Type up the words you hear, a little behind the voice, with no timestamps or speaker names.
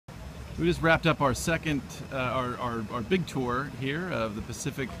We just wrapped up our second, our big tour here of the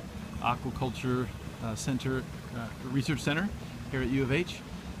Pacific Aquaculture Research Center here at U of H.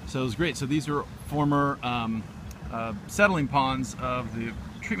 So it was great. So these are former settling ponds of the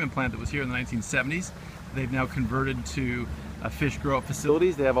treatment plant that was here in the 1970s. They've now converted to fish grow-up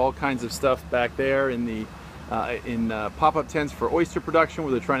facilities. They have all kinds of stuff back there in the pop-up tents for oyster production,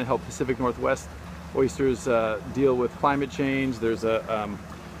 where they're trying to help Pacific Northwest oysters deal with climate change. There's a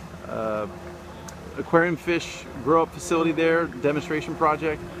aquarium fish grow-up facility there, demonstration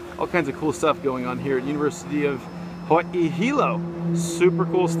project. All kinds of cool stuff going on here at University of Hawaii Hilo. Super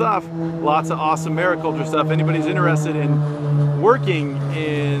cool stuff. Lots of awesome mariculture stuff. Anybody's interested in working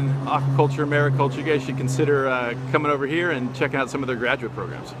in aquaculture, mariculture, you guys should consider coming over here and checking out some of their graduate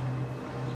programs.